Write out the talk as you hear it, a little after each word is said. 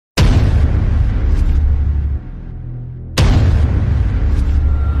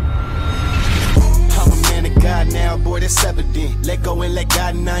that's evident. Let go and let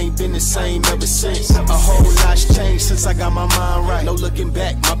God, and I ain't been the same ever since. A whole lot's changed since I got my mind right. No looking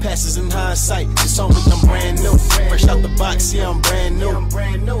back, my past is in hindsight. It's only I'm brand new. Fresh out the box, yeah, I'm brand new.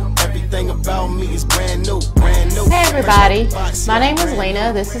 Everything about me is brand new, brand new. Hey everybody, my name is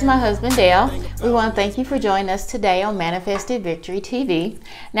Lena. This is my husband Dale. We want to thank you for joining us today on Manifested Victory TV.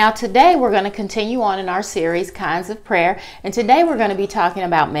 Now today we're going to continue on in our series, Kinds of Prayer. And today we're going to be talking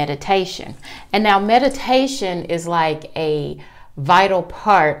about meditation. And now meditation is like a vital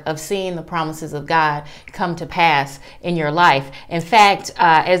part of seeing the promises of God come to pass in your life. In fact,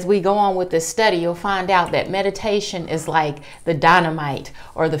 as we go on with this study, you'll find out that meditation is like the dynamite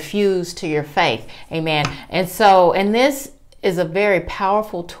or the fuse to your faith. Amen. And this is a very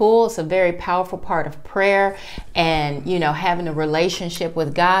powerful tool. It's a very powerful part of prayer and, you know, having a relationship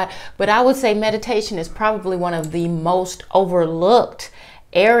with God. But I would say meditation is probably one of the most overlooked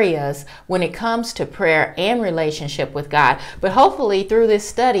areas when it comes to prayer and relationship with God. But hopefully through this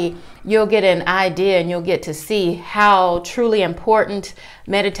study, you'll get an idea and you'll get to see how truly important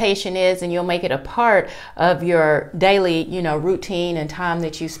meditation is, and you'll make it a part of your daily, you know, routine and time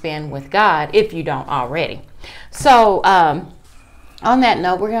that you spend with God if you don't already. So on that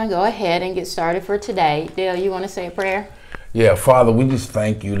note, we're going to go ahead and get started for today. Dale, you want to say a prayer? Yeah, Father, we just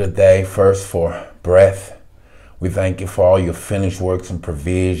thank you today first for breath. We thank you for all your finished works and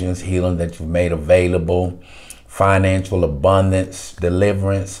provisions, healing that you've made available, financial abundance,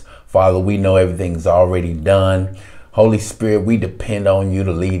 deliverance. Father, we know everything's already done. Holy Spirit, we depend on you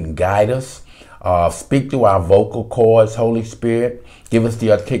to lead and guide us. Speak through our vocal cords, Holy Spirit. Give us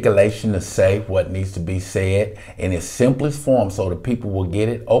the articulation to say what needs to be said in its simplest form so that people will get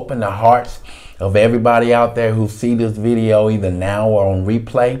it. Open the hearts of everybody out there who see this video either now or on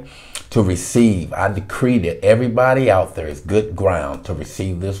replay to receive. I decree that everybody out there is good ground to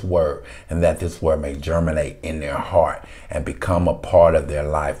receive this word, and that this word may germinate in their heart and become a part of their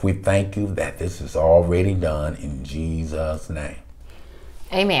life. We thank you that this is already done in Jesus' name.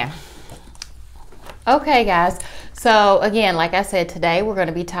 Amen. Okay, guys. So again, like I said, today we're going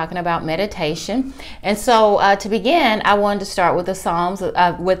to be talking about meditation. And so to begin, I wanted to start with the Psalms,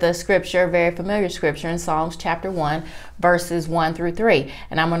 with a scripture, very familiar scripture in Psalms chapter 1, verses 1 through 3.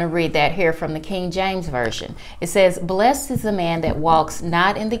 And I'm going to read that here from the King James Version. It says, "Blessed is the man that walks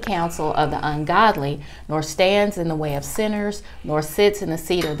not in the counsel of the ungodly, nor stands in the way of sinners, nor sits in the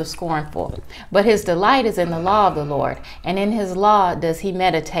seat of the scornful. But his delight is in the law of the Lord, and in his law does he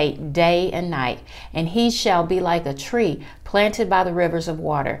meditate day and night. And he shall be like a tree planted by the rivers of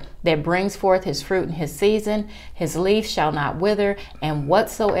water, that brings forth his fruit in his season. His leaf shall not wither, and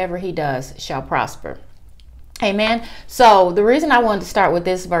whatsoever he does shall prosper." Amen. So the reason I wanted to start with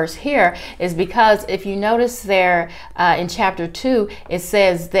this verse here is because if you notice there in chapter 2, it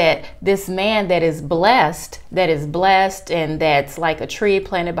says that this man that is blessed and that's like a tree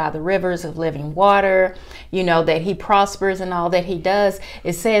planted by the rivers of living water, you know, that he prospers in all that he does.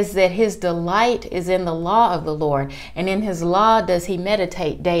 It says that his delight is in the law of the Lord, and in his law does he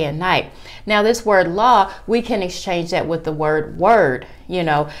meditate day and night. Now this word law, we can exchange that with the word, you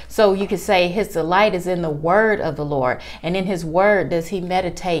know, so you could say his delight is in the word of the Lord, and in his word does he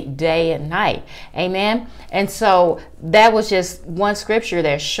meditate day and night. Amen. And so that was just one scripture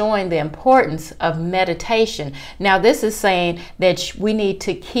there showing the importance of meditation. Now this is saying that we need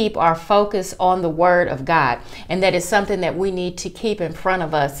to keep our focus on the word of God, and that is something that we need to keep in front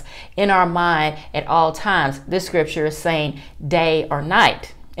of us in our mind at all times. This scripture is saying day or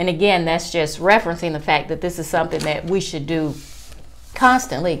night. And again, that's just referencing the fact that this is something that we should do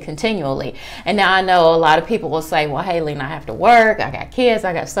constantly, continually. And now I know a lot of people will say, well, hey, Lena, I have to work. I got kids.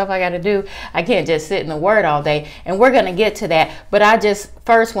 I got stuff I got to do. I can't just sit in the word all day. And we're going to get to that. But I just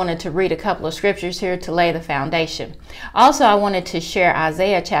first wanted to read a couple of scriptures here to lay the foundation. Also, I wanted to share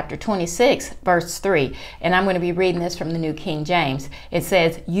Isaiah chapter 26, verse 3. And I'm going to be reading this from the New King James. It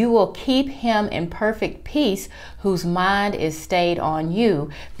says, "You will keep him in perfect peace whose mind is stayed on you,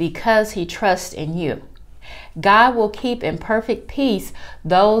 because he trusts in you." God will keep in perfect peace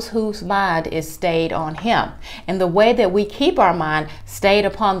those whose mind is stayed on him. And the way that we keep our mind stayed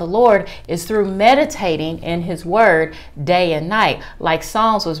upon the Lord is through meditating in his word day and night, like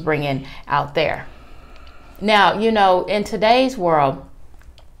Psalms was bringing out there. Now, you know, in today's world,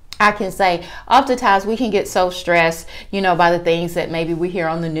 I can say oftentimes we can get so stressed, you know, by the things that maybe we hear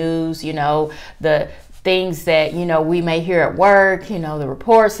on the news, you know, the things that, you know, we may hear at work, you know, the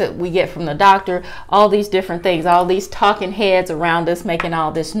reports that we get from the doctor, all these different things, all these talking heads around us making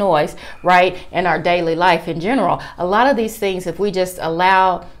all this noise, right, in our daily life in general. A lot of these things, if we just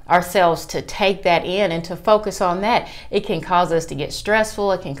allow ourselves to take that in and to focus on that, it can cause us to get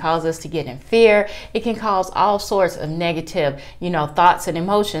stressful. It can cause us to get in fear. It can cause all sorts of negative, thoughts and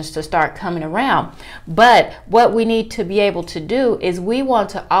emotions to start coming around. But what we need to be able to do is we want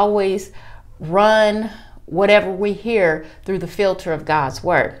to always run whatever we hear through the filter of God's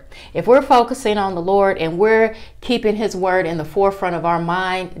word. If we're focusing on the Lord and we're keeping his word in the forefront of our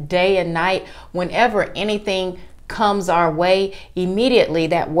mind day and night, whenever anything comes our way, immediately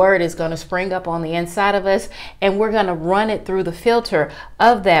that word is going to spring up on the inside of us, and we're going to run it through the filter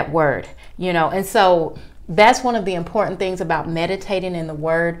of that word, and so that's one of the important things about meditating in the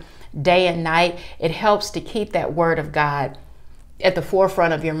word day and night. It helps to keep that word of God at the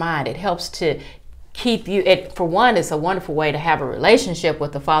forefront of your mind. It helps to keep you, for one, it's a wonderful way to have a relationship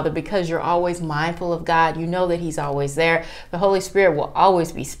with the Father, because you're always mindful of God. You know that he's always there. The Holy Spirit will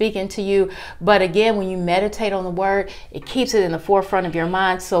always be speaking to you. But again, when you meditate on the word, it keeps it in the forefront of your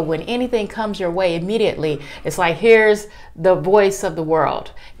mind. So when anything comes your way, immediately, it's like, here's the voice of the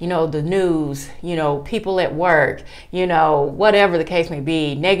world, the news, people at work, whatever the case may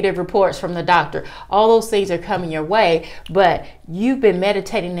be, negative reports from the doctor, all those things are coming your way, but you've been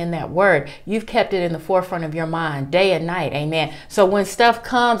meditating in that word. You've kept it in the forefront of your mind day and night. Amen. So when stuff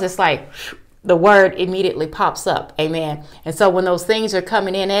comes, it's like the word immediately pops up. Amen. And so when those things are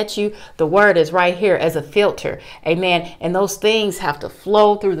coming in at you, the word is right here as a filter. Amen. And those things have to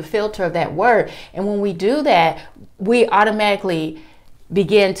flow through the filter of that word. And when we do that, we automatically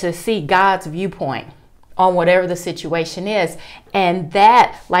begin to see God's viewpoint on whatever the situation is. And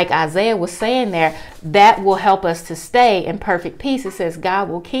that, like Isaiah was saying there, that will help us to stay in perfect peace. It says God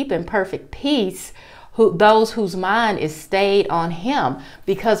will keep in perfect peace those whose mind is stayed on him,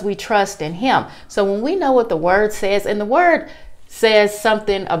 because we trust in him. So when we know what the word says, and the word says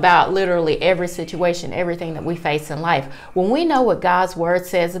something about literally every situation, everything that we face in life. When we know what God's word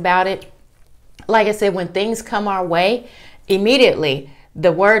says about it, like I said, when things come our way, immediately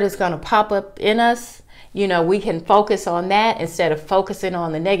the word is going to pop up in us. We can focus on that instead of focusing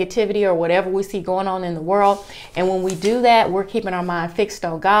on the negativity or whatever we see going on in the world. And when we do that, we're keeping our mind fixed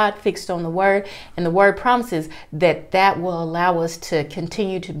on God, fixed on the word. And the word promises that that will allow us to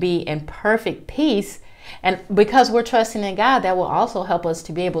continue to be in perfect peace. And because we're trusting in God, that will also help us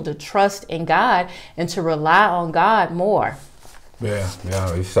to be able to trust in God and to rely on God more. Yeah,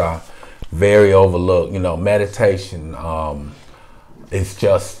 it's very overlooked. Meditation, it's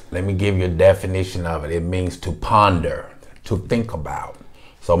just, let me give you a definition of it. It means to ponder, to think about.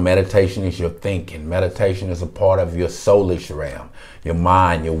 So meditation is your thinking. Meditation is a part of your soulish realm, your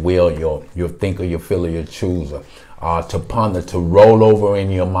mind, your will, your thinker, your feeler, your chooser. To ponder, to roll over in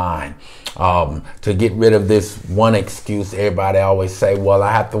your mind, to get rid of this one excuse. Everybody always say, well,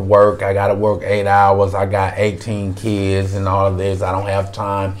 I have to work. I got to work 8 hours. I got 18 kids and all of this. I don't have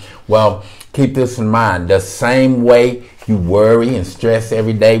time. Well, keep this in mind. The same way you worry and stress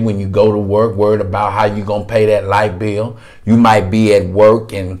every day when you go to work, worried about how you're going to pay that light bill. You might be at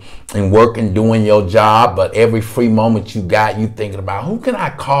work and working, doing your job, but every free moment you got, you thinking about, who can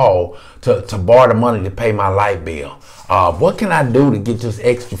I call to borrow the money to pay my light bill? What can I do to get this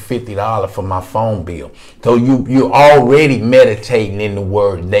extra $50 for my phone bill? So you're already meditating in the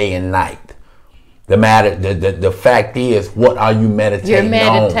word day and night. The fact is, what are you meditating on?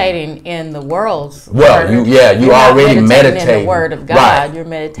 You're meditating in the world's word. You already meditating in the word of God. Right. You're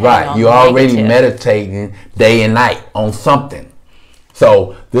meditating on You're already meditating day and night on something.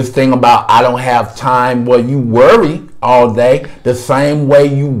 So this thing about I don't have time, well, you worry all day. The same way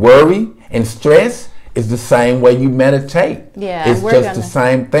you worry and stress is the same way you meditate. Yeah, it's just the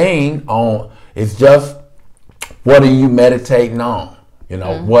same thing. It's just, what are you meditating on?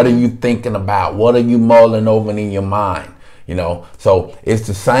 What are you thinking about? What are you mulling over in your mind? So it's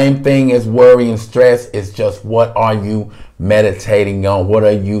the same thing as worry and stress. It's just, what are you meditating on? What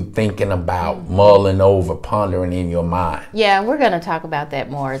are you thinking about, mulling over, pondering in your mind? Yeah, we're going to talk about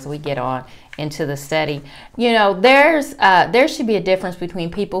that more as we get on into the study. There should be a difference between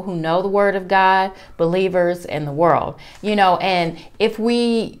people who know the word of God, believers, and the world. And if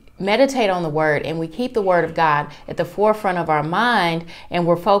we meditate on the word and we keep the word of God at the forefront of our mind and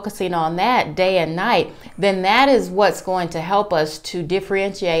we're focusing on that day and night, then that is what's going to help us to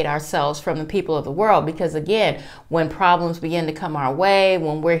differentiate ourselves from the people of the world. Because again, when problems begin to come our way,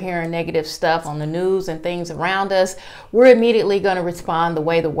 when we're hearing negative stuff on the news and things around us, we're immediately going to respond the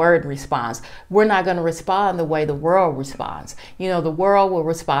way the word responds. We're not going to respond the way the world responds. The world will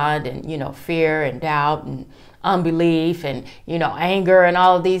respond in, fear and doubt and unbelief and anger and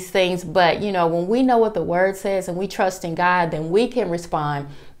all of these things. But when we know what the word says and we trust in God, then we can respond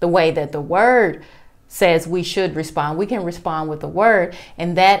the way that the word says we should respond. We can respond with the word,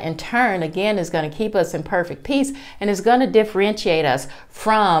 and that in turn, again, is going to keep us in perfect peace, and is going to differentiate us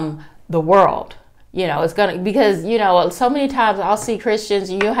from the world. You know, it's going to, because, you know, so many times I'll see Christians,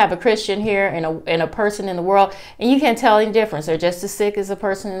 and you'll have a Christian here and a person in the world, and you can't tell any difference. They're just as sick as a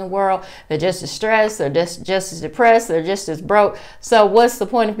person in the world. They're just as stressed. They're just as depressed. They're just as broke. So what's the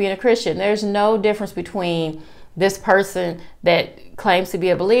point of being a Christian? There's no difference between this person that claims to be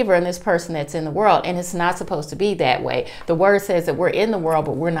a believer and this person that's in the world. And it's not supposed to be that way. The word says that we're in the world,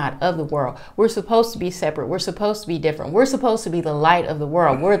 but we're not of the world. We're supposed to be separate. We're supposed to be different. We're supposed to be the light of the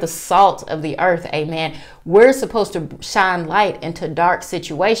world. We're the salt of the earth. Amen. We're supposed to shine light into dark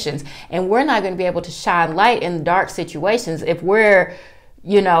situations. And we're not going to be able to shine light in dark situations if we're,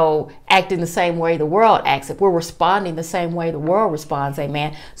 you know, acting the same way the world acts, if we're responding the same way the world responds.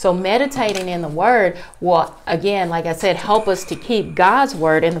 Amen. So meditating in the word will, again, like I said, help us to keep God's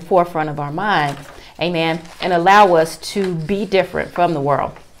word in the forefront of our mind. Amen. And allow us to be different from the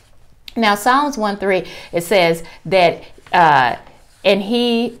world. Now, Psalms 1:3, it says that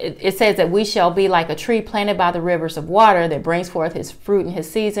it says that we shall be like a tree planted by the rivers of water that brings forth his fruit in his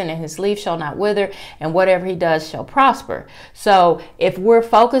season, and his leaf shall not wither, and whatever he does shall prosper. So if we're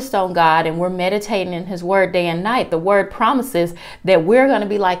focused on God and we're meditating in his word day and night, the word promises that we're going to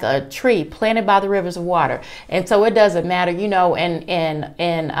be like a tree planted by the rivers of water. And so it doesn't matter, you know,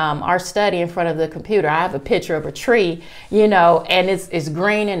 in our study in front of the computer, I have a picture of a tree, you know, and it's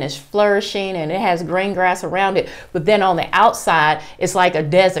green and it's flourishing and it has green grass around it. But then on the outside, it's like a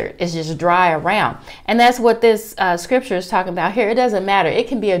desert. It's just dry around. And that's what this scripture is talking about here. It doesn't matter. It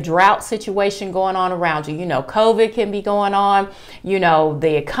can be a drought situation going on around you. You know, COVID can be going on. You know,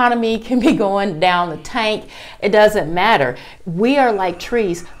 the economy can be going down the tank. It doesn't matter. We are like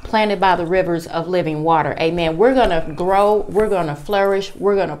trees planted by the rivers of living water. Amen. We're going to grow. We're going to flourish.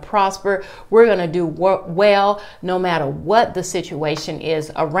 We're going to prosper. We're going to do well no matter what the situation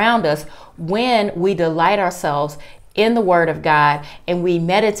is around us when we delight ourselves in the word of God and we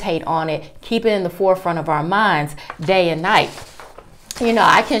meditate on it, keep it in the forefront of our minds day and night. You know,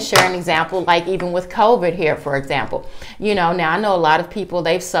 I can share an example, like even with COVID here, for example. You know, now I know a lot of people,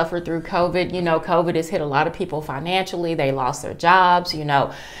 they've suffered through COVID. You know, COVID has hit a lot of people financially. They lost their jobs, you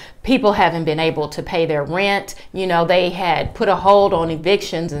know. People haven't been able to pay their rent. You know, they had put a hold on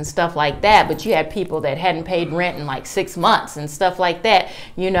evictions and stuff like that. But you had people that hadn't paid rent in like 6 months and stuff like that.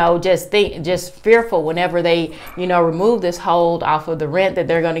 You know, just fearful whenever they, you know, remove this hold off of the rent that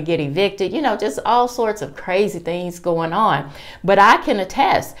they're going to get evicted. You know, just all sorts of crazy things going on. But I can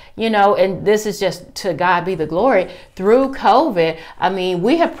attest, you know, and this is just to God be the glory. Through COVID, I mean,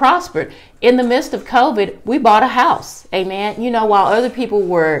 we have prospered. In the midst of COVID, we bought a house. Amen. You know, while other people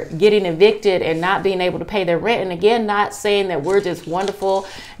were getting evicted and not being able to pay their rent. And again, not saying that we're just wonderful,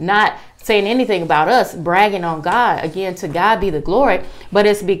 not saying anything about us, bragging on God. Again, to God be the glory. But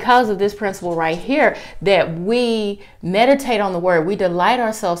it's because of this principle right here that we meditate on the word. We delight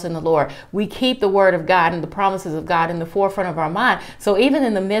ourselves in the Lord. We keep the word of God and the promises of God in the forefront of our mind. So even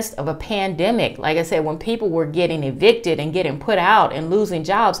in the midst of a pandemic, like I said, when people were getting evicted and getting put out and losing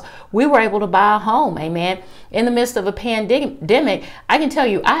jobs, we were able to buy a home. Amen. In the midst of a pandemic, I can tell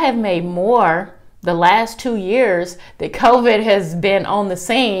you, I have made more the last 2 years that COVID has been on the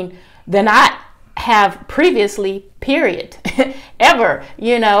scene than I have previously, period, ever.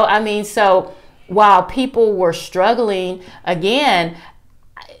 You know, I mean, so while people were struggling, again,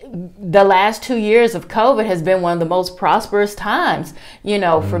 the last 2 years of COVID has been one of the most prosperous times, you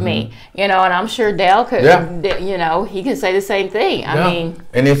know, for me, you know, and I'm sure Dale could, you know, he could say the same thing. I mean,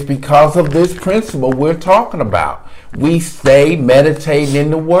 and it's because of this principle we're talking about. We stay meditating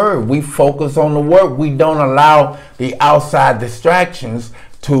in the word. We focus on the word. We don't allow the outside distractions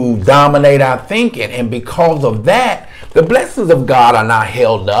to dominate our thinking. And because of that, the blessings of God are not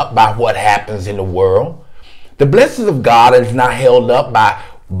held up by what happens in the world. The blessings of God is not held up by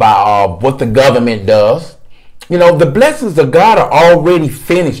what the government does. You know, the blessings of God are already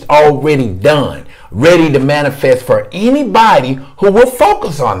finished, already done, ready to manifest for anybody who will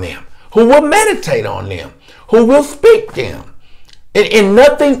focus on them, who will meditate on them, who will speak them. And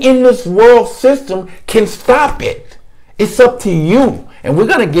nothing in this world system can stop it. It's up to you. And we're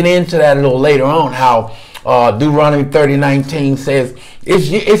going to get into that a little later on, how Deuteronomy 30:19 says,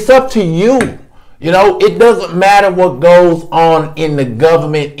 it's up to you. You know, it doesn't matter what goes on in the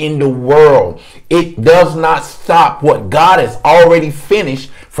government, in the world. It does not stop what God has already finished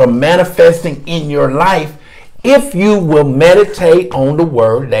from manifesting in your life if you will meditate on the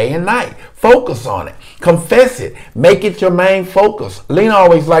word day and night. Focus on it. Confess it. Make it your main focus. Lena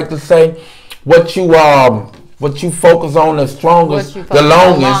always liked to say, what you What you focus on the strongest, the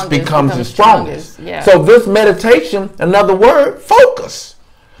longest becomes the strongest. Yeah. So this meditation, another word, focus.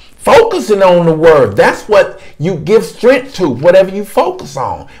 Focusing on the word. That's what you give strength to, whatever you focus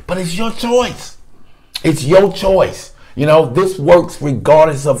on. But it's your choice. It's your choice. You know, this works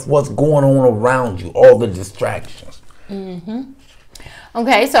regardless of what's going on around you, all the distractions.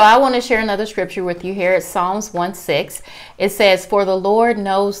 Okay, so I want to share another scripture with you here. It's Psalms 1:6. It says, "For the Lord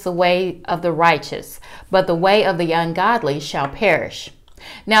knows the way of the righteous, but the way of the ungodly shall perish."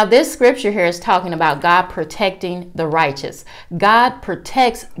 Now, this scripture here is talking about God protecting the righteous. God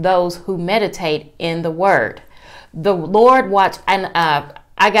protects those who meditate in the word. The Lord watch, and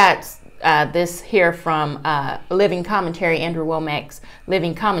I got this here from Living Commentary, Andrew Womack's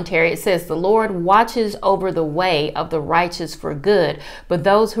Living Commentary. It says, "The Lord watches over the way of the righteous for good, but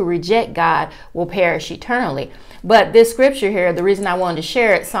those who reject God will perish eternally." But this scripture here, the reason I wanted to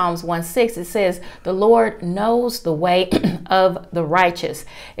share it, Psalms 1:6, it says, "The Lord knows the way of the righteous."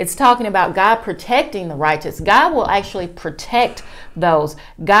 It's talking about God protecting the righteous. God will actually protect those.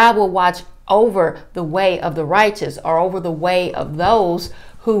 God will watch over the way of the righteous, or over the way of those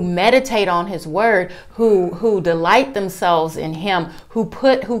who meditate on his word, who delight themselves in him,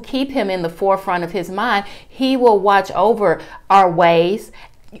 who keep him in the forefront of his mind. He will watch over our ways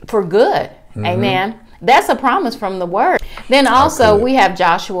for good. Amen. That's a promise from the word. Then also we have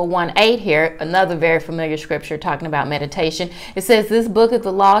Joshua 1:8 here, another very familiar scripture talking about meditation. It says, "This book of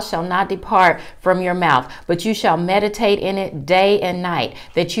the law shall not depart from your mouth, but you shall meditate in it day and night,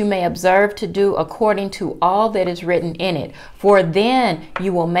 that you may observe to do according to all that is written in it. For then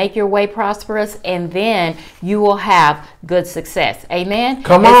you will make your way prosperous, and then you will have good success." Amen.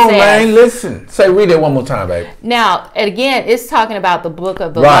 Come on, man. Listen. Read it one more time, baby. Now, again, it's talking about the book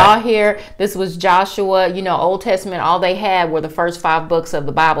of the law here. This was Joshua. You know, Old Testament, all they had were the first 5 books of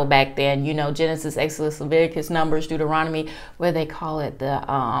the Bible back then. You know, Genesis, Exodus, Leviticus, Numbers, Deuteronomy. What do they call it? The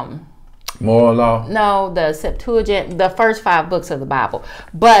moral law? No, the Septuagint. The first 5 books of the Bible.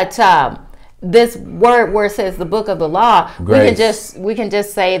 But this word where it says the book of the law, we can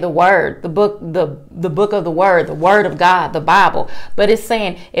just say the word, the book of the word of God, the Bible. But it's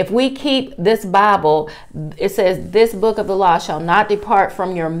saying if we keep this Bible, it says, "This book of the law shall not depart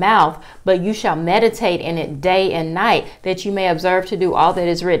from your mouth, but you shall meditate in it day and night, that you may observe to do all that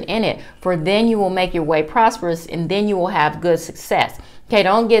is written in it. For then you will make your way prosperous, and then you will have good success." Okay,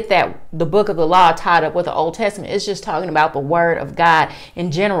 don't get that the book of the law tied up with the Old Testament. It's just talking about the word of God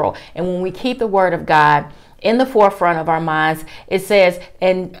in general. And when we keep the word of God in the forefront of our minds, it says,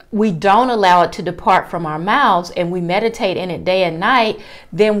 and we don't allow it to depart from our mouths, and we meditate in it day and night,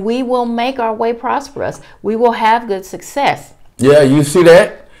 then we will make our way prosperous. We will have good success. Yeah, you see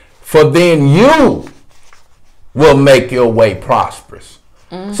that? For then you will make your way prosperous.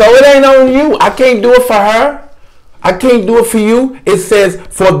 So it ain't on you. I can't do it for her. I can't do it for you. It says,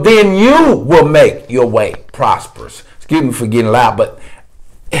 "For then you will make your way prosperous." Excuse me for getting loud, but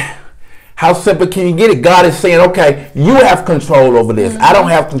how simple can you get it? God is saying, okay, you have control over this. I don't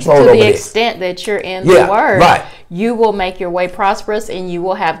have control over this. To the extent that you're in the word, you will make your way prosperous, and you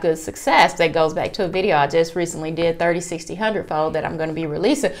will have good success. That goes back to a video I just recently did, 30, 60, 100-fold, that I'm going to be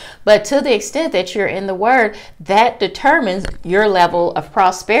releasing. But to the extent that you're in the word, that determines your level of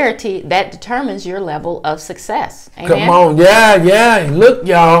prosperity. That determines your level of success. Amen? Come on. Yeah. Look,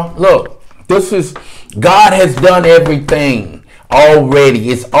 y'all. Look, God has done everything. Already,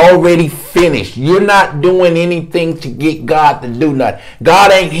 it's already finished. You're not doing anything to get God to do nothing. God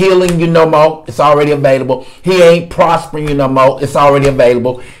ain't healing you no more. It's already available. He ain't prospering you no more. It's already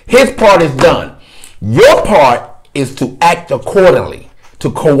available. His part is done. Your part is to act accordingly, to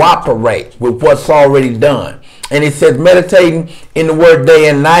cooperate with what's already done. And it says meditating in the word day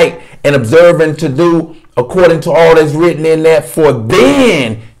and night, and observing to do according to all that's written in that, for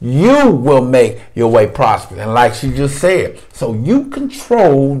then you will make your way prosperous. And like she just said, so you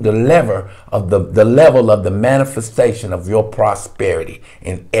control the level of the manifestation of your prosperity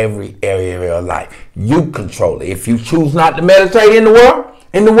in every area of your life. You control it. If you choose not to meditate in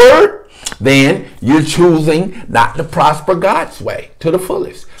the word, then you're choosing not to prosper God's way to the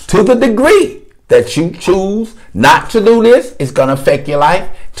fullest. To the degree that you choose not to do this, it's going to affect your life.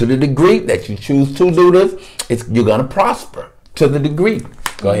 To the degree that you choose to do this, you're going to prosper. To the degree.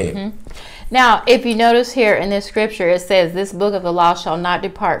 Go ahead. Now, if you notice here in this scripture, it says, "This book of the law shall not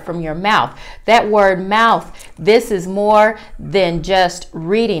depart from your mouth." That word mouth, this is more than just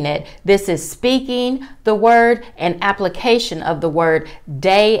reading it. This is speaking the word and application of the word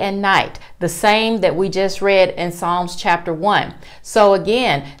day and night. The same that we just read in Psalms chapter 1. So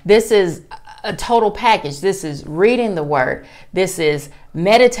again, this is a total package. This is reading the word. This is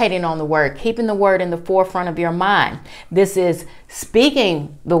meditating on the word, keeping the word in the forefront of your mind. This is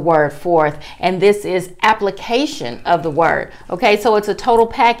speaking the word forth, and this is application of the word. Okay, so it's a total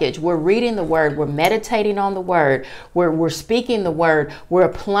package. We're reading the word, we're meditating on the word, we're speaking the word, we're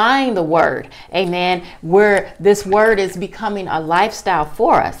applying the word. Amen. This word is becoming a lifestyle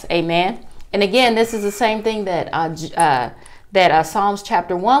for us. Amen. And again, this is the same thing that Psalms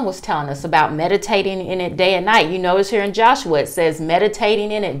chapter 1 was telling us about, meditating in it day and night. You notice here in Joshua, it says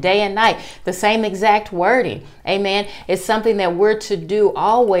meditating in it day and night, the same exact wording. Amen. It's something that we're to do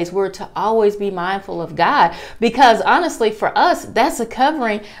always. We're to always be mindful of God, because honestly, for us, that's a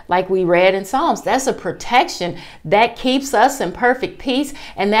covering, like we read in Psalms. That's a protection that keeps us in perfect peace,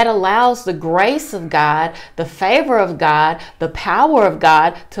 and that allows the grace of God, the favor of God, the power of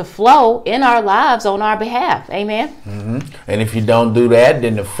God to flow in our lives on our behalf. Amen. Mm-hmm. And if you don't do that,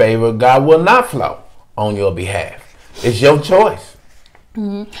 then the favor of God will not flow on your behalf. It's your choice.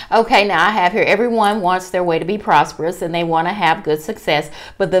 Mm-hmm. Okay, now I have here, everyone wants their way to be prosperous and they want to have good success.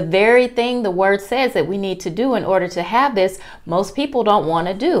 But the very thing the word says that we need to do in order to have this, most people don't want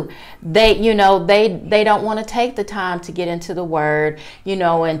to do. They don't want to take the time to get into the word,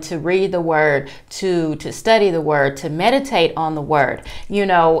 and to read the word, to study the word, to meditate on the word.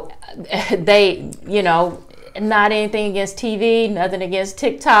 Not anything against TV, nothing against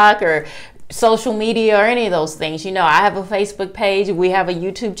TikTok or social media or any of those things. I have a Facebook page. We have a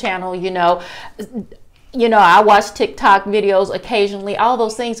YouTube channel. I watch TikTok videos occasionally, all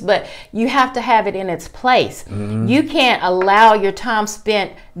those things, but you have to have it in its place. Mm-hmm. You can't allow your time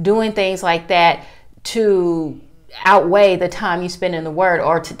spent doing things like that to outweigh the time you spend in the word,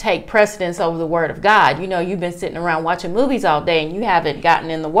 or to take precedence over the word of God. You've been sitting around watching movies all day and you haven't gotten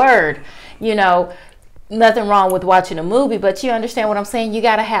in the word. Nothing wrong with watching a movie, but you understand what I'm saying? You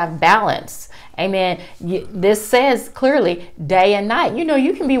got to have balance. Amen. This says clearly day and night.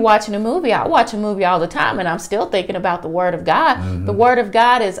 You can be watching a movie. I watch a movie all the time and I'm still thinking about the word of God. Mm-hmm. The word of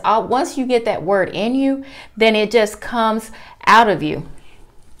God is once you get that word in you, then it just comes out of you.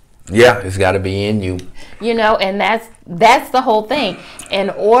 Yeah, it's got to be in you. And that's the whole thing. And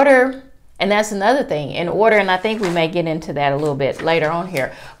that's another thing. And I think we may get into that a little bit later on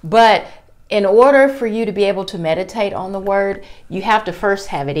here. But in order for you to be able to meditate on the word, you have to first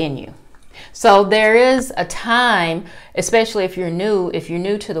have it in you. So there is a time, especially if you're new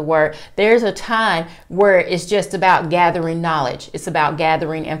to the word, there's a time where it's just about gathering knowledge. It's about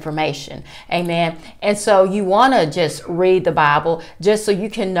gathering information. Amen. And so you want to just read the Bible just so you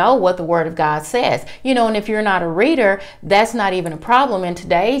can know what the word of God says. And if you're not a reader, that's not even a problem in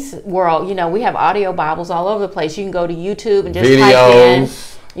today's world. We have audio Bibles all over the place. You can go to YouTube and just type in,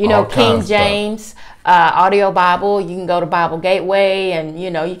 King James audio Bible. You can go to Bible Gateway and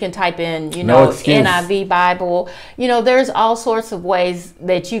you can type in NIV Bible. There's all sorts of ways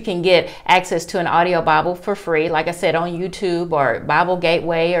that you can get access to an audio Bible for free, like I said, on YouTube or Bible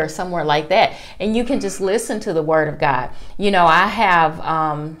Gateway or somewhere like that, and you can just listen to the word of God. I have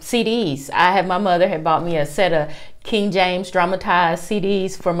CDs. My mother had bought me a set of King James dramatized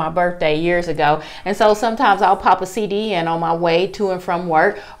CDs for my birthday years ago. And so sometimes I'll pop a CD in on my way to and from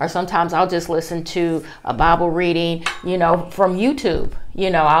work, or sometimes I'll just listen to a Bible reading, from YouTube.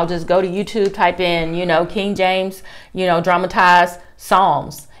 I'll just go to YouTube, type in, King James, dramatized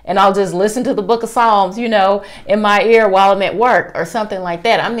Psalms, and I'll just listen to the book of Psalms, in my ear while I'm at work or something like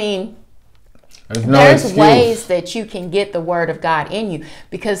that. I mean, there's ways that you can get the word of God in you,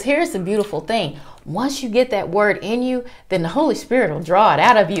 because here's the beautiful thing. Once you get that word in you, then the Holy Spirit will draw it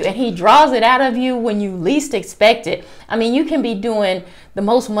out of you, and he draws it out of you when you least expect it. I mean, you can be doing the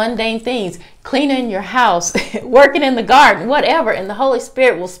most mundane things, cleaning your house, working in the garden, whatever, and the Holy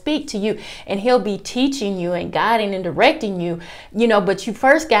Spirit will speak to you, and he'll be teaching you and guiding and directing you, but you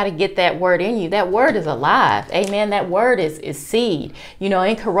first got to get that word in you. That word is alive. Amen. That word is seed,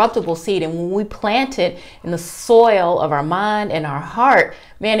 incorruptible seed. And when we plant it in the soil of our mind and our heart,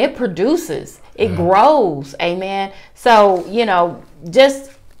 man, it produces. It grows. Amen. So,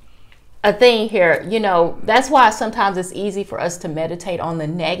 just a thing here, that's why sometimes it's easy for us to meditate on the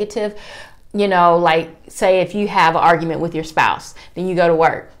negative. Like say if you have an argument with your spouse, then you go to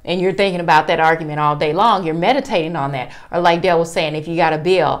work and you're thinking about that argument all day long, you're meditating on that. Or like Dale was saying, if you got a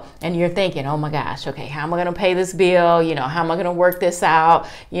bill and you're thinking, oh my gosh, okay, how am I going to pay this bill? How am I going to work this out?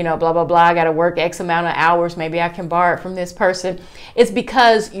 Blah, blah, blah. I got to work X amount of hours. Maybe I can borrow it from this person. It's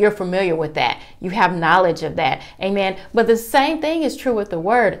because you're familiar with that. You have knowledge of that. Amen. But the same thing is true with the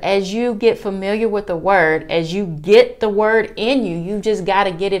word. As you get familiar with the word, as you get the word in you, you just got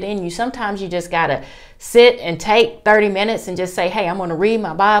to get it in you. Sometimes you just got to sit and take 30 minutes and just say, hey, I'm going to read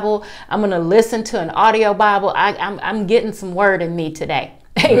my Bible. I'm going to listen to an audio Bible. I'm getting some word in me today.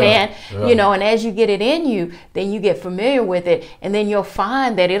 Amen. Yeah. You know, and as you get it in you, then you get familiar with it, and then you'll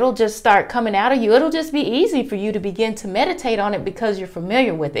find that it'll just start coming out of you. It'll just be easy for you to begin to meditate on it because you're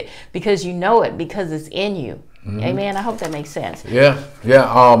familiar with it, because you know it, because it's in you. Amen. I hope that makes sense. Yeah.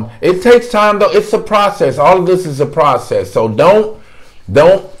 It takes time though. It's a process. All of this is a process. So don't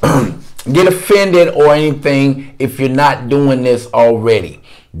get offended or anything if you're not doing this already.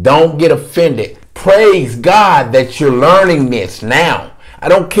 Don't get offended. Praise God that you're learning this now. I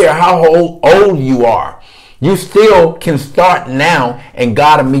don't care how old you are. You still can start now, and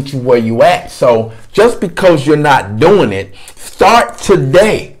God will meet you where you at. So just because you're not doing it, start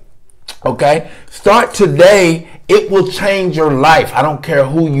today. Okay? Start today. It will change your life. I don't care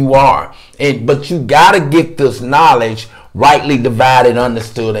who you are. But you got to get this knowledge rightly divided,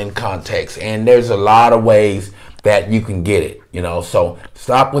 understood, in context. And there's a lot of ways that you can get it, you know. So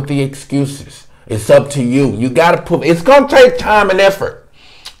stop with the excuses. It's up to you. You got to put, it's going to take time and effort.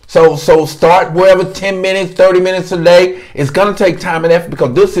 So start wherever, 10 minutes, 30 minutes a day. It's going to take time and effort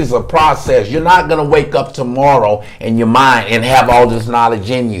because this is a process. You're not going to wake up tomorrow in your mind and have all this knowledge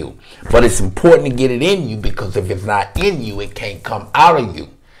in you. But it's important to get it in you because if it's not in you, it can't come out of you.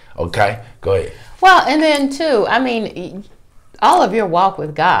 Okay? Go ahead. Well, and then too, I mean, all of your walk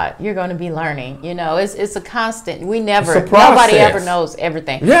with God, you're going to be learning. You know, it's a constant. Nobody ever knows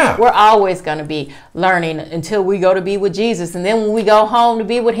everything. Yeah. We're always going to be learning until we go to be with Jesus, and then when we go home to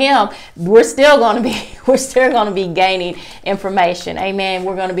be with Him, we're still going to be gaining information. Amen.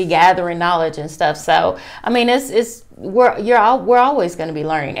 We're going to be gathering knowledge and stuff. So, I mean, we're always going to be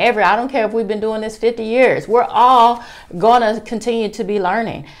learning. I don't care if we've been doing this 50 years. We're all going to continue to be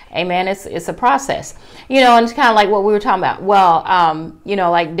learning. Amen. It's a process. You know, and it's kind of like what we were talking about. Well, you know,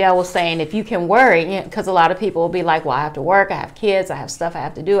 like Dale was saying, if you can worry, because a lot of people will be like, well, I have to work, I have kids, I have stuff I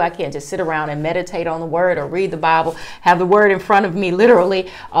have to do. I can't just sit around and meditate on the word or read the Bible, have the word in front of me literally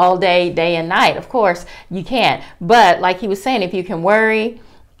all day and night. Of course, you can't. But like he was saying, if you can worry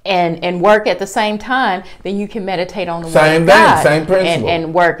and work at the same time, then you can meditate on the word of God. Same principle.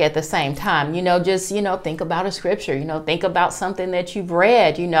 And work at the same time. You know, just, you know, think about a scripture, you know, think about something that you've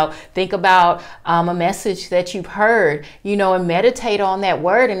read, you know, think about a message that you've heard, you know, and meditate on that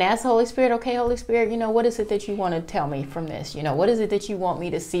word and ask the Holy Spirit, okay, Holy Spirit, you know, what is it that you want to tell me from this? You know, what is it that you want me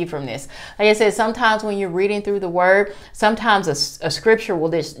to see from this? Like I said, sometimes when you're reading through the word, sometimes a scripture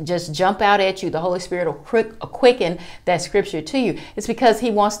will just jump out at you. The Holy Spirit will quicken that scripture to you. It's because He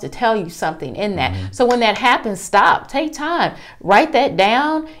wants to tell you something in that. So when that happens, stop, take time, write that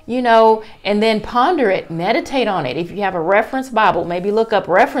down, you know, and then ponder it, meditate on it. If you have a reference Bible, maybe look up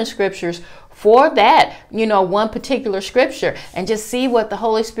reference scriptures for that, you know, one particular scripture, and just see what the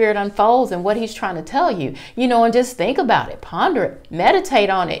Holy Spirit unfolds and what He's trying to tell you, you know, and just think about it, ponder it,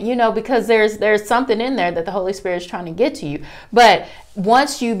 meditate on it, you know, because there's something in there that the Holy Spirit is trying to get to you. But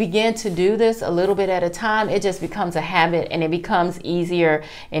once you begin to do this a little bit at a time, it just becomes a habit, and it becomes easier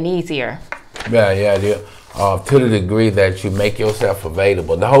and easier. Yeah. To the degree that you make yourself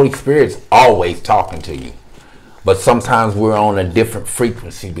available, the Holy Spirit's always talking to you. But sometimes we're on a different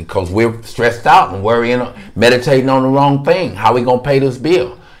frequency because we're stressed out and worrying, meditating on the wrong thing. How we gonna pay this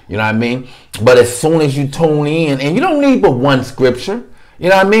bill? You know what I mean? But as soon as you tune in, and you don't need but one scripture. You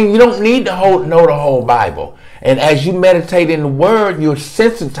know what I mean? You don't need to know the whole Bible. And as you meditate in the Word, you're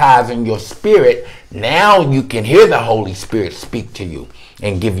sensitizing your spirit. Now you can hear the Holy Spirit speak to you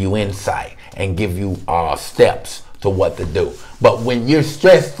and give you insight and give you steps to what to do. But when you're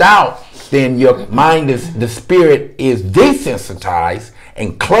stressed out, then your mind the spirit is desensitized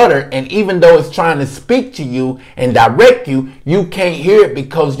and cluttered. And even though it's trying to speak to you and direct you, you can't hear it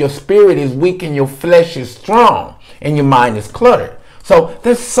because your spirit is weak and your flesh is strong and your mind is cluttered. So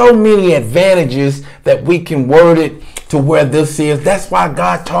there's so many advantages that we can word it to where this is. That's why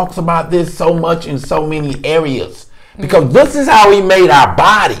God talks about this so much in so many areas, because this is how He made our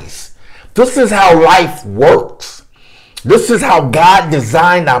bodies. This is how life works. This is how God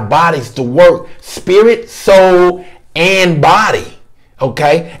designed our bodies to work, spirit, soul, and body.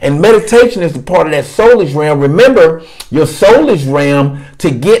 Okay? And meditation is a part of that soulish realm. Remember, your soulish realm,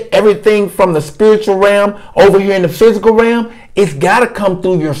 to get everything from the spiritual realm over here in the physical realm, it's got to come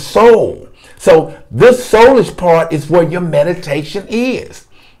through your soul. So this soulish part is where your meditation is.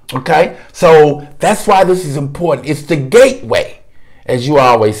 Okay? So that's why this is important. It's the gateway, as you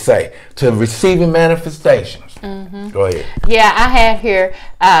always say, to receiving manifestations. Go ahead. Yeah, I have here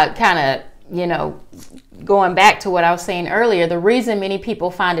kind of you know, going back to what I was saying earlier, the reason many people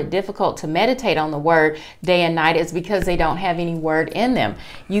find it difficult to meditate on the word day and night is because they don't have any word in them.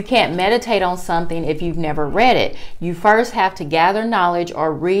 You can't meditate on something if you've never read it. You first have to gather knowledge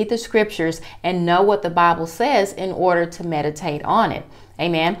or read the scriptures and know what the Bible says in order to meditate on it.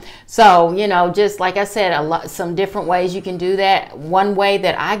 Amen. So, you know, just like I said, some different ways you can do that. One way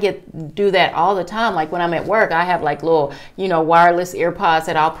that I do that all the time, like when I'm at work, I have like little, you know, wireless ear pods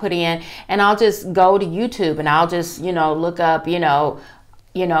that I'll put in, and I'll just go to YouTube and I'll just, you know, look up, you know,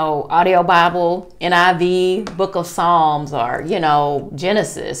 audio Bible, NIV, Book of Psalms, or, you know,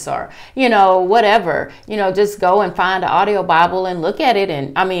 Genesis, or, you know, whatever, you know, just go and find an audio Bible and look at it,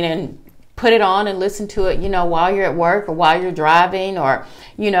 and and put it on and listen to it, you know, while you're at work or while you're driving, or,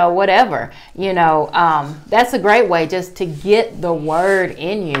 you know, whatever, you know, that's a great way just to get the word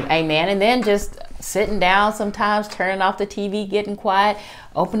in you. Amen. And then just sitting down sometimes, turning off the TV, getting quiet,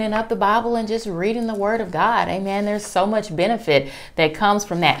 opening up the Bible and just reading the word of God. Amen. There's so much benefit that comes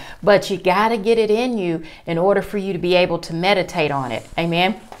from that, but you got to get it in you in order for you to be able to meditate on it.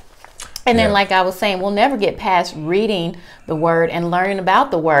 Amen. And then, like I was saying, we'll never get past reading the word and learning about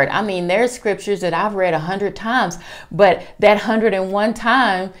the word. I mean, there's scriptures that I've read 100 times, but that 101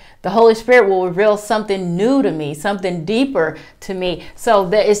 time, the Holy Spirit will reveal something new to me, something deeper to me. So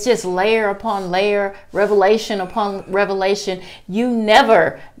that it's just layer upon layer, revelation upon revelation. You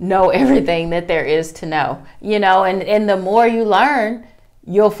never know everything that there is to know, you know, and the more you learn,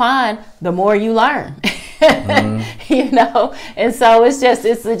 you'll find the more you learn. You know, and so it's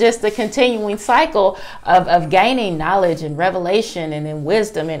just a continuing cycle of gaining knowledge and revelation and then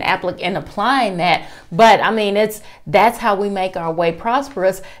wisdom and applying that. But I mean, that's how we make our way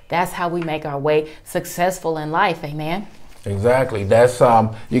prosperous. That's how we make our way successful in life. Amen. Exactly. That's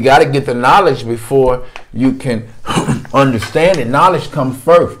you got to get the knowledge before you can understand it. Knowledge comes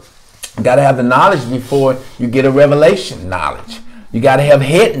first. You got to have the knowledge before you get a revelation knowledge. You got to have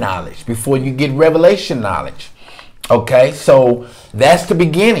head knowledge before you get revelation knowledge. Okay, so that's the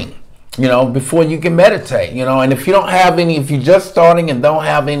beginning, you know, before you can meditate, you know. And if you don't have any, if you're just starting and don't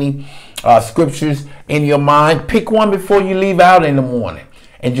have any scriptures in your mind, pick one before you leave out in the morning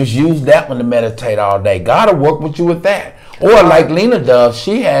and just use that one to meditate all day. God will work with you with that. Or like Lena does,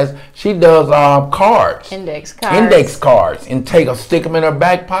 she does cards. Index cards. And stick them in her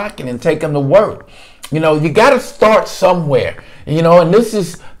back pocket and take them to work. You know, you got to start somewhere. You know, and this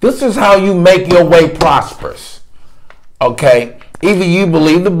is how you make your way prosperous. Okay? Either you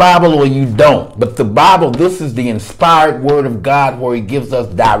believe the Bible or you don't. But the Bible, this is the inspired word of God where he gives us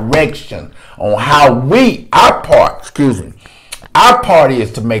direction on how our part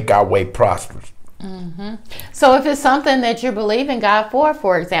is to make our way prosperous. Mm-hmm. So if it's something that you're believing God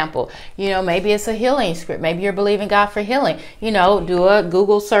for example, you know, maybe it's a healing script. Maybe you're believing God for healing. You know, do a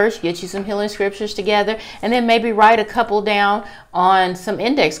Google search, get you some healing scriptures together, and then maybe write a couple down on some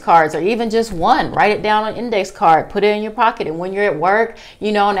index cards, or even just one. Write it down on an index card, put it in your pocket, and when you're at work,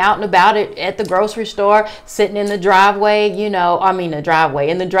 you know, and out and about it at the grocery store, sitting in the driveway, you know, in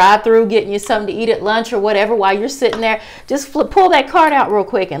the drive-through, getting you something to eat at lunch or whatever, while you're sitting there, just pull that card out real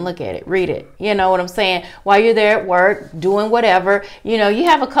quick and look at it, read it. You know what I'm saying? While you're there at work, doing whatever, you know, you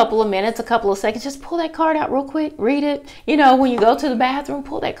have a couple of minutes, a couple of seconds, just pull that card out real quick, read it. You know, when you go to the bathroom,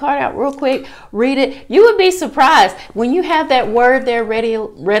 pull that card out real quick, read it. You would be surprised when you have that word there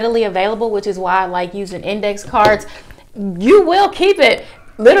readily available, which is why I like using index cards. You will keep it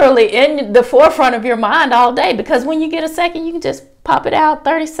literally in the forefront of your mind all day, because when you get a second, you can just pop it out,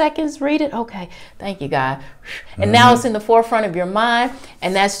 30 seconds, read it. Okay, thank you, God. And now it's in the forefront of your mind,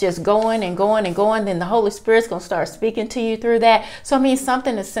 and that's just going and going and going. Then the Holy Spirit's going to start speaking to you through that. So I mean,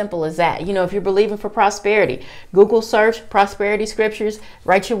 something as simple as that. You know, if you're believing for prosperity, Google search prosperity scriptures,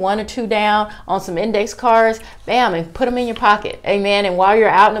 write your one or two down on some index cards, bam, and put them in your pocket. Amen. And while you're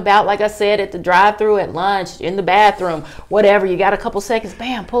out and about, like I said, at the drive-through, at lunch, in the bathroom, whatever, you got a couple seconds,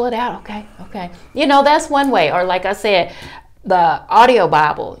 bam, pull it out. Okay. You know, that's one way. Or like I said, the audio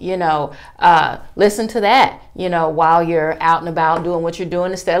Bible, you know, listen to that, you know, while you're out and about doing what you're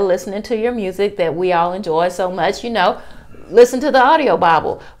doing, instead of listening to your music that we all enjoy so much. You know, listen to the audio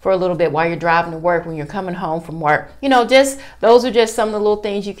Bible for a little bit while you're driving to work, when you're coming home from work. You know, those are just some of the little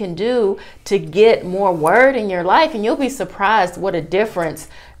things you can do to get more word in your life, and you'll be surprised what a difference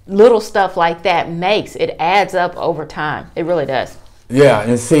little stuff like that makes. It adds up over time. It really does. Yeah,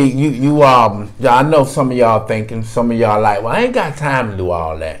 and see, I know some of y'all thinking, some of y'all like, well, I ain't got time to do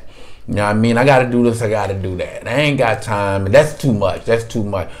all that. You know what I mean? I got to do this, I got to do that. I ain't got time, and that's too much.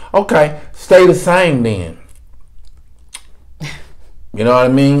 Okay, stay the same then. You know what I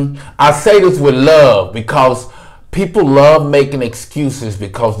mean? I say this with love, because People love making excuses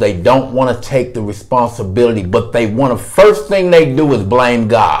because they don't want to take the responsibility, but they want to, first thing they do is blame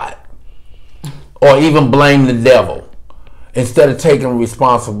God or even blame the devil instead of taking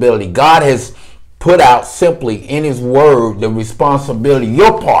responsibility. God has put out simply in his word the responsibility,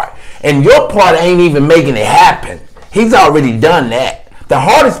 your part. And your part ain't even making it happen. He's already done that. The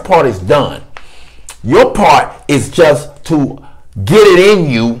hardest part is done. Your part is just to get it in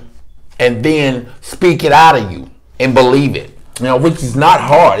you and then speak it out of you and believe it. You know, which is not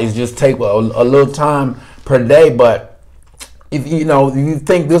hard. It's just take a little time per day. But if you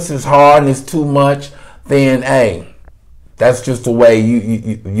think this is hard and it's too much, then hey, that's just the way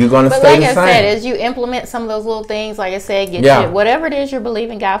you're going to stay the same. But like I said, as you implement some of those little things, like I said, get you whatever it is you're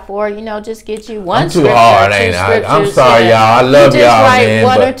believing God for, just get you one scripture. I'm too hard, ain't I? I'm sorry, y'all. I love y'all, man. You just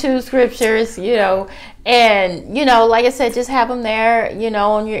write one or two scriptures, and, like I said, just have them there,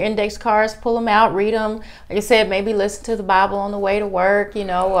 on your index cards, pull them out, read them. Like I said, maybe listen to the Bible on the way to work,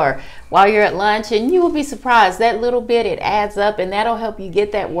 or while you're at lunch, and you will be surprised. That little bit, it adds up, and that'll help you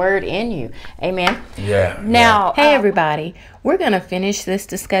get that word in you. Amen. Yeah. Now, hey, everybody, we're going to finish this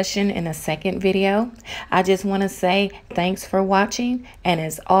discussion in a second video. I just want to say thanks for watching, and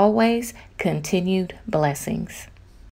as always, continued blessings.